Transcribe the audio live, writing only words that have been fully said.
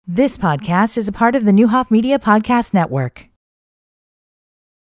This podcast is a part of the Newhoff Media Podcast Network.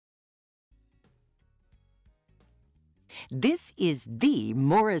 This is the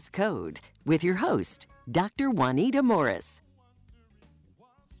Morris Code with your host, Dr. Juanita Morris.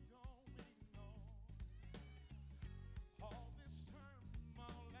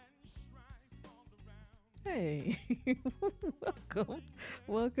 Hey,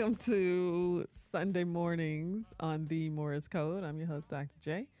 welcome to Sunday mornings on the Morris Code. I'm your host, Dr.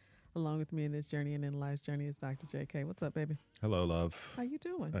 J. Along with me in this journey and in life's journey is Dr. JK. What's up, baby? Hello, love. How you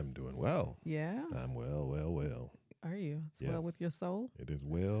doing? I'm doing well. Yeah? I'm well. Are you? It's Yes. well with your soul? It is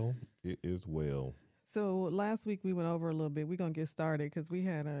well. It is well. So last week we went over a little bit. We're going to get started because we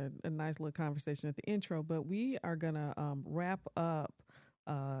had a nice little conversation at the intro, but we are going to wrap up.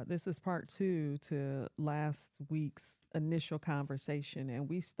 This is part 2 to last week's initial conversation. And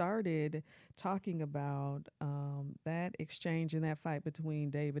we started talking about that exchange and that fight between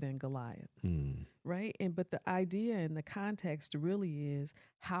David and Goliath, right? But the idea and the context really is,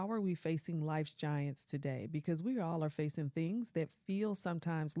 how are we facing life's giants today? Because we all are facing things that feel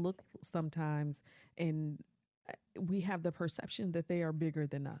sometimes, look sometimes, and we have the perception that they are bigger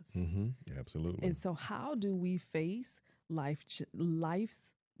than us. Absolutely. And so how do we face life's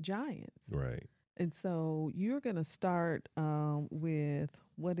giants? Right. And so you're going to start with,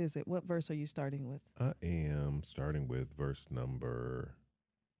 what is it? What verse are you starting with? I am starting with verse number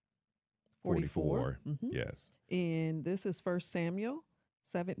 44. Yes. And this is 1 Samuel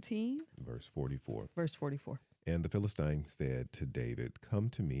 17. Verse 44. Verse 44. And the Philistine said to David, "Come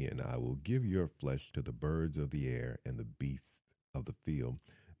to me, and I will give your flesh to the birds of the air and the beasts of the field."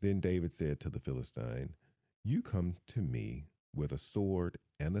 Then David said to the Philistine, "You come to me with a sword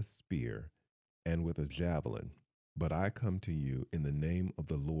and a spear and with a javelin, but I come to you in the name of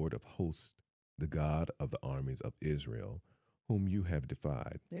the Lord of hosts, the God of the armies of Israel, whom you have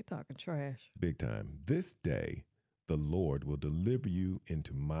defied." They're talking trash. Big time. "This day the Lord will deliver you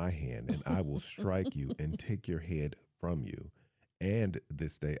into my hand, and I will strike you and take your head from you. And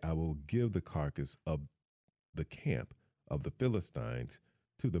this day I will give the carcass of the camp of the Philistines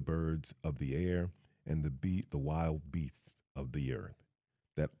to the birds of the air and the wild beasts of the earth,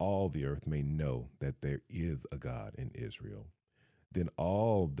 that all the earth may know that there is a God in Israel. Then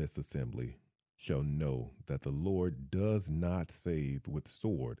all this assembly shall know that the Lord does not save with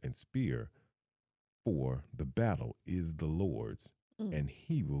sword and spear, for the battle is the Lord's, and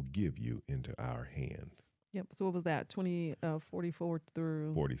he will give you into our hands." Yep. So what was that? 44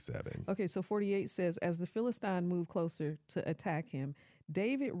 through 47. Okay, so 48 says, "As the Philistine moved closer to attack him,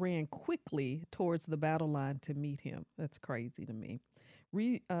 David ran quickly towards the battle line to meet him." That's crazy to me.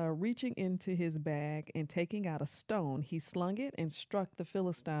 Reaching into his bag and taking out a stone, he slung it and struck the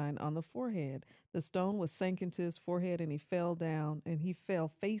Philistine on the forehead. The stone was sank into his forehead, and he fell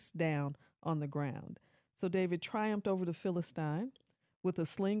face down on the ground. So David triumphed over the Philistine with a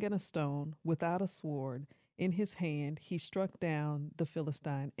sling and a stone, without a sword. In his hand, he struck down the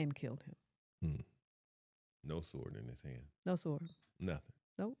Philistine and killed him. No sword in his hand. No sword. Nothing.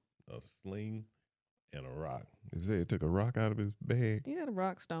 Nope. A sling and a rock. It said it took a rock out of his bag. He had a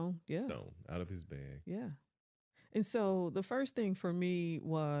rock stone. Yeah. Stone out of his bag. Yeah. And so the first thing for me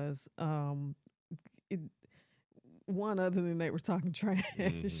was one, other than they were talking trash,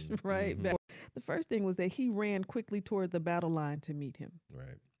 right? The first thing was that he ran quickly toward the battle line to meet him.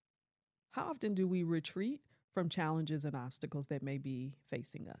 Right. How often do we retreat from challenges and obstacles that may be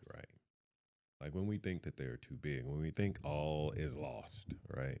facing us? Right. Like when we think that they're too big, when we think all is lost,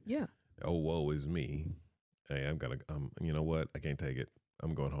 right? Yeah. Oh, woe is me. Hey, you know what? I can't take it.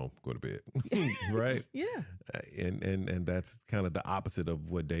 I'm going home, go to bed. Right? Yeah. And that's kind of the opposite of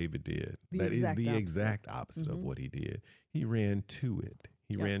what David did. That is the exact opposite of what he did. He ran to it.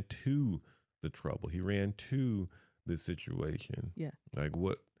 He ran to the trouble. He ran to the situation. Yeah. Like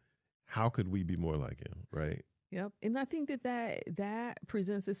how could we be more like him, right? Yep. And I think that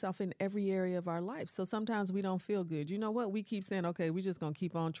presents itself in every area of our life. So sometimes we don't feel good. You know what? We keep saying, okay, we're just going to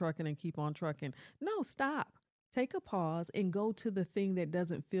keep on trucking and keep on trucking. No, stop. Take a pause and go to the thing that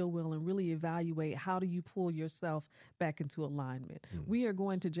doesn't feel well and really evaluate, how do you pull yourself back into alignment? We are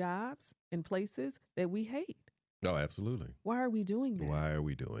going to jobs and places that we hate. Oh, absolutely. Why are we doing that? Why are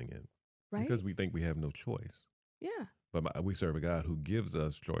we doing it? Right? Because we think we have no choice. Yeah. But we serve a God who gives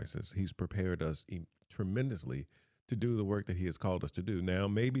us choices. He's prepared us tremendously to do the work that he has called us to do. Now,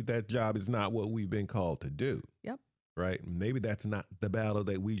 maybe that job is not what we've been called to do. Yep. Right? Maybe that's not the battle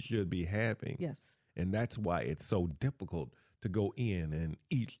that we should be having. Yes. And that's why it's so difficult to go in and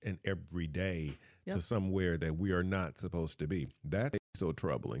each and every day to somewhere that we are not supposed to be. That's so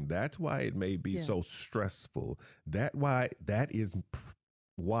troubling. That's why it may be so stressful. That is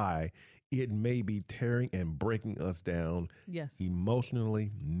why it may be tearing and breaking us down Yes.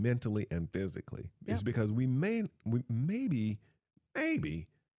 emotionally, mentally, and physically. It's Yep. because maybe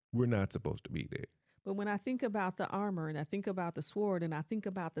we're not supposed to be there. But when I think about the armor and I think about the sword and I think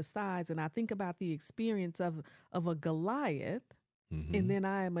about the size and I think about the experience of a Goliath, Mhm. and then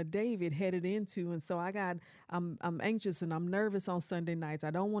I am a David headed into, and so I'm anxious and I'm nervous on Sunday nights.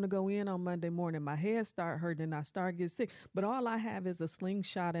 I don't want to go in on Monday morning. My head start hurting and I start getting sick. But all I have is a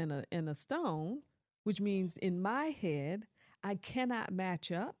slingshot and a stone, which means in my head I cannot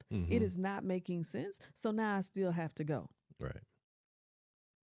match up. It Mhm. is not making sense. So now I still have to go. Right.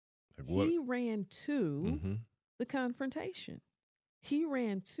 Like what? He ran to Mhm. the confrontation. He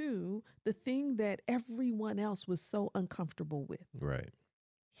ran to the thing that everyone else was so uncomfortable with. Right.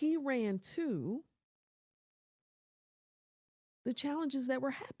 He ran to the challenges that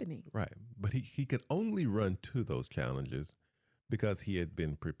were happening. Right. But he could only run to those challenges because he had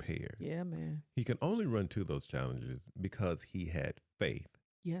been prepared. Yeah, man. He could only run to those challenges because he had faith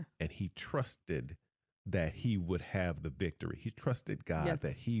Yeah. and he trusted that he would have the victory. He trusted God Yes.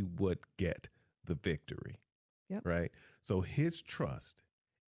 that he would get the victory. Yep. Right. So his trust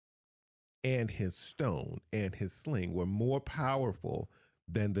and his stone and his sling were more powerful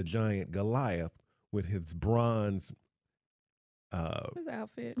than the giant Goliath with his bronze, His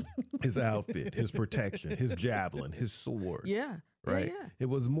outfit. his outfit, his protection, his javelin, his sword. Yeah. Right. Yeah. It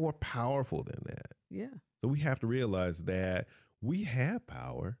was more powerful than that. Yeah. So we have to realize that we have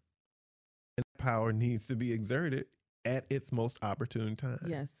power and power needs to be exerted at its most opportune time.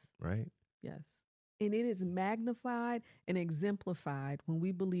 Yes. Right. Yes. And it is magnified and exemplified when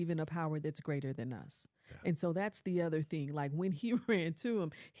we believe in a power that's greater than us. Yeah. And so that's the other thing. Like when he ran to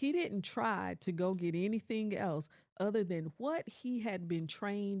him, he didn't try to go get anything else other than what he had been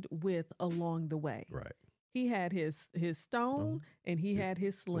trained with along the way. Right. He had his stone and he had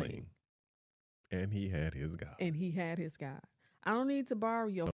his sling. And he had his God. And he had his God. I don't need to borrow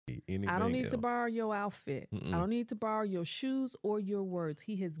your Anything I don't need to else. borrow your outfit. Mm-mm. I don't need to borrow your shoes or your words.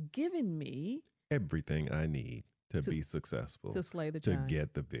 He has given me everything I need to To- be successful, to slay the to giant.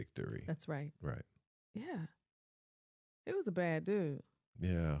 get the victory. That's right. Right. Yeah. It was a bad dude.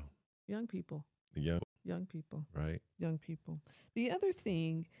 Yeah. Young people. Young, Young people. right? Young people. The other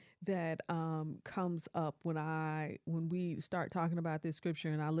thing that comes up when we start talking about this scripture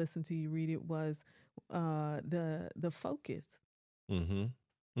and I listen to you read it was the focus. Mm-hmm.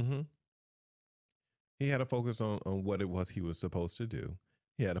 Mm-hmm. He had a focus on what it was he was supposed to do.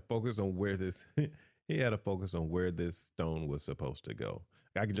 He had a focus on where this he had a focus on where this stone was supposed to go.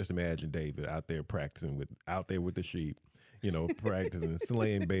 I can just imagine David out there practicing with the sheep, practicing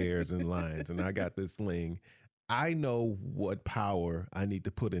slaying bears and lions. And I got this sling. I know what power I need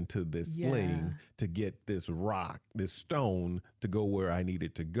to put into this sling to get this rock, this stone to go where I need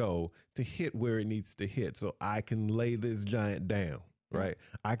it to go, to hit where it needs to hit so I can lay this giant down, right?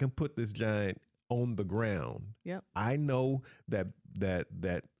 I can put this giant on the ground. Yep. I know that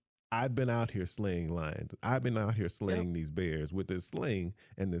I've been out here slaying lions. I've been out here slaying these bears with this sling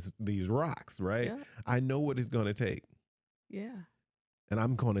and these rocks, right? Yep. I know what it's going to take. Yeah. And I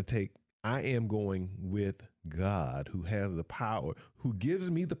am going with God, who has the power, who gives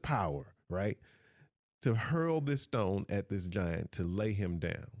me the power, right, to hurl this stone at this giant, to lay him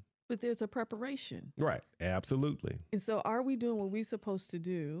down. But there's a preparation. Right. Absolutely. And so are we doing what we're supposed to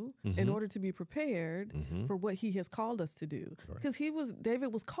do in order to be prepared for what he has called us to do? Right. Because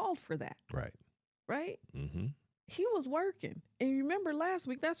David was called for that, Right. right? Mm-hmm. He was working. And you remember last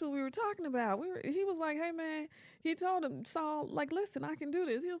week, that's what we were talking about. He was like, hey, man, he told him, Saul, like, listen, I can do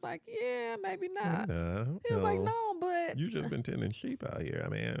this. He was like, yeah, maybe not. No, He was like, no, but You just been tending sheep out here. I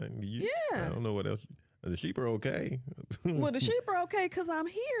mean, Yeah. I don't know what else. The sheep are okay. well, the sheep are okay because I'm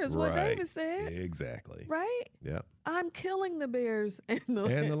here is what Right. David said, Exactly. right? Yep. I'm killing the bears and the,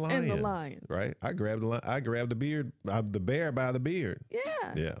 And the lion. and the lions. Right. I grabbed the bear by the beard.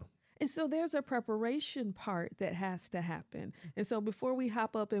 Yeah. Yeah. And so there's a preparation part that has to happen. And so before we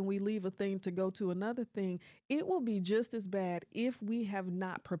hop up and we leave a thing to go to another thing, it will be just as bad if we have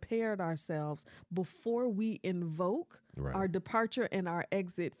not prepared ourselves before we invoke Right. our departure and our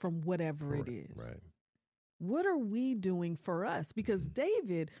exit from whatever it is. Right. What are we doing for us? Because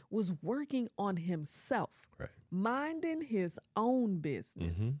David was working on himself, Right. minding his own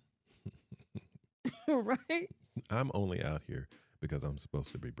business. Right? I'm only out here because I'm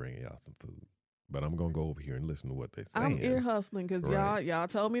supposed to be bringing y'all some food. But I'm going to go over here and listen to what they're saying. I'm ear hustling because Right. y'all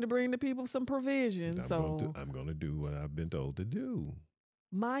told me to bring the people some provisions. I'm going to do what I've been told to do.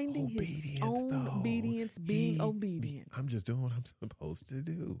 Minding his own though. obedience, being obedient. I'm just doing what I'm supposed to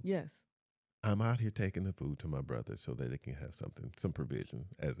do. Yes. I'm out here taking the food to my brothers so that they can have some provision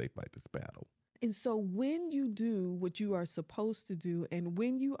as they fight this battle. And so when you do what you are supposed to do and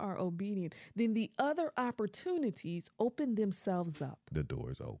when you are obedient, then the other opportunities open themselves up. The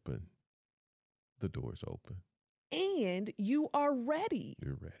door's open. The door's open. And you are ready.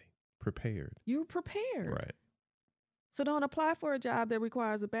 You're ready. Prepared. You're prepared. Right. So don't apply for a job that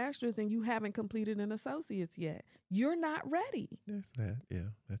requires a bachelor's and you haven't completed an associate's yet. You're not ready. There's that. Yeah,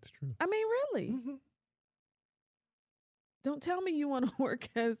 that's true. I mean, really. Mm-hmm. Don't tell me you want to work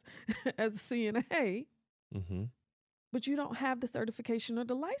as a CNA, Mm-hmm. but you don't have the certification or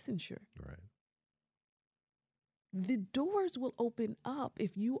the licensure. Right. The doors will open up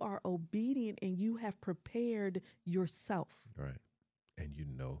if you are obedient and you have prepared yourself. Right. And you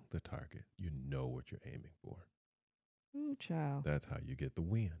know the target. You know what you're aiming for. Ooh, child. That's how you get the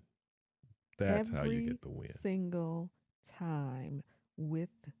win. That's how you get the win. Every single time with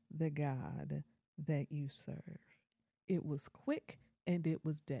the God that you serve. It was quick and it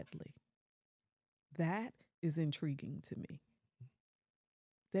was deadly. That is intriguing to me.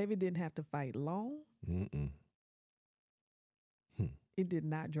 David didn't have to fight long. Mm-mm. It did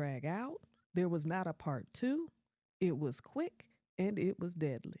not drag out. There was not a part 2. It was quick and it was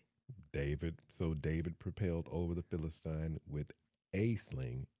deadly. David propelled over the Philistine with a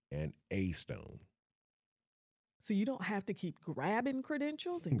sling and a stone. So you don't have to keep grabbing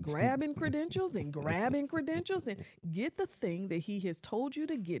credentials and grabbing credentials and grabbing credentials and get the thing that he has told you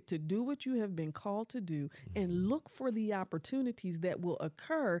to get to do what you have been called to do and look for the opportunities that will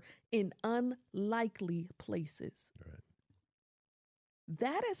occur in unlikely places. Right.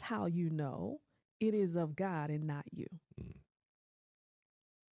 That is how you know it is of God and not you. Mm.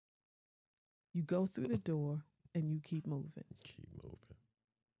 You go through the door and you keep moving. Keep moving.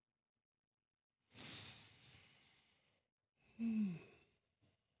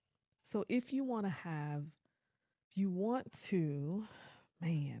 So if you want to,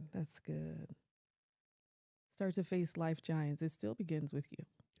 man, that's good. Start to face life giants. It still begins with you.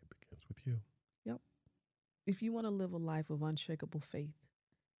 It begins with you. Yep. If you want to live a life of unshakable faith,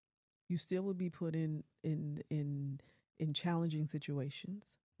 you still will be put in challenging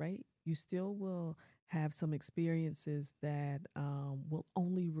situations, right? You still will have some experiences that will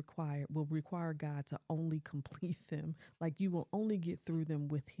require God to only complete them. Like you will only get through them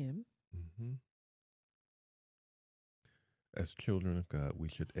with Him. Mm-hmm. As children of God, we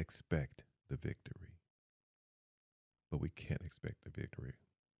should expect the victory. But we can't expect the victory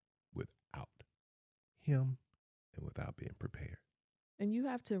without Him and without being prepared. And you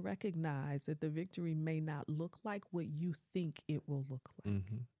have to recognize that the victory may not look like what you think it will look like,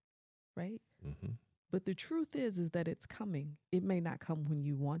 Mm-hmm. right? Mm-hmm. But the truth is that it's coming. It may not come when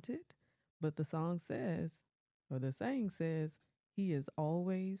you want it, but the song says, or the saying says, He is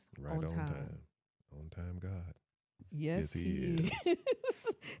always Right on on time. time. On time, God. Yes, He is.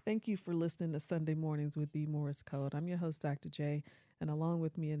 Thank you for listening to Sunday Mornings with the Morris Code. I'm your host, Dr. J, and along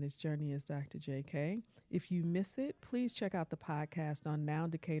with me in this journey is Dr. JK. If you miss it, please check out the podcast on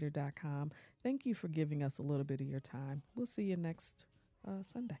nowdecatur.com. Thank you for giving us a little bit of your time. We'll see you next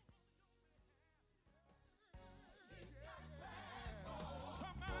Sunday.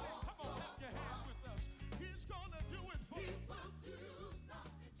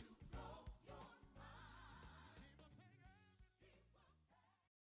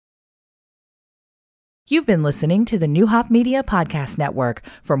 You've been listening to the Newhoff Media Podcast Network.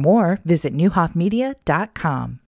 For more, visit newhoffmedia.com.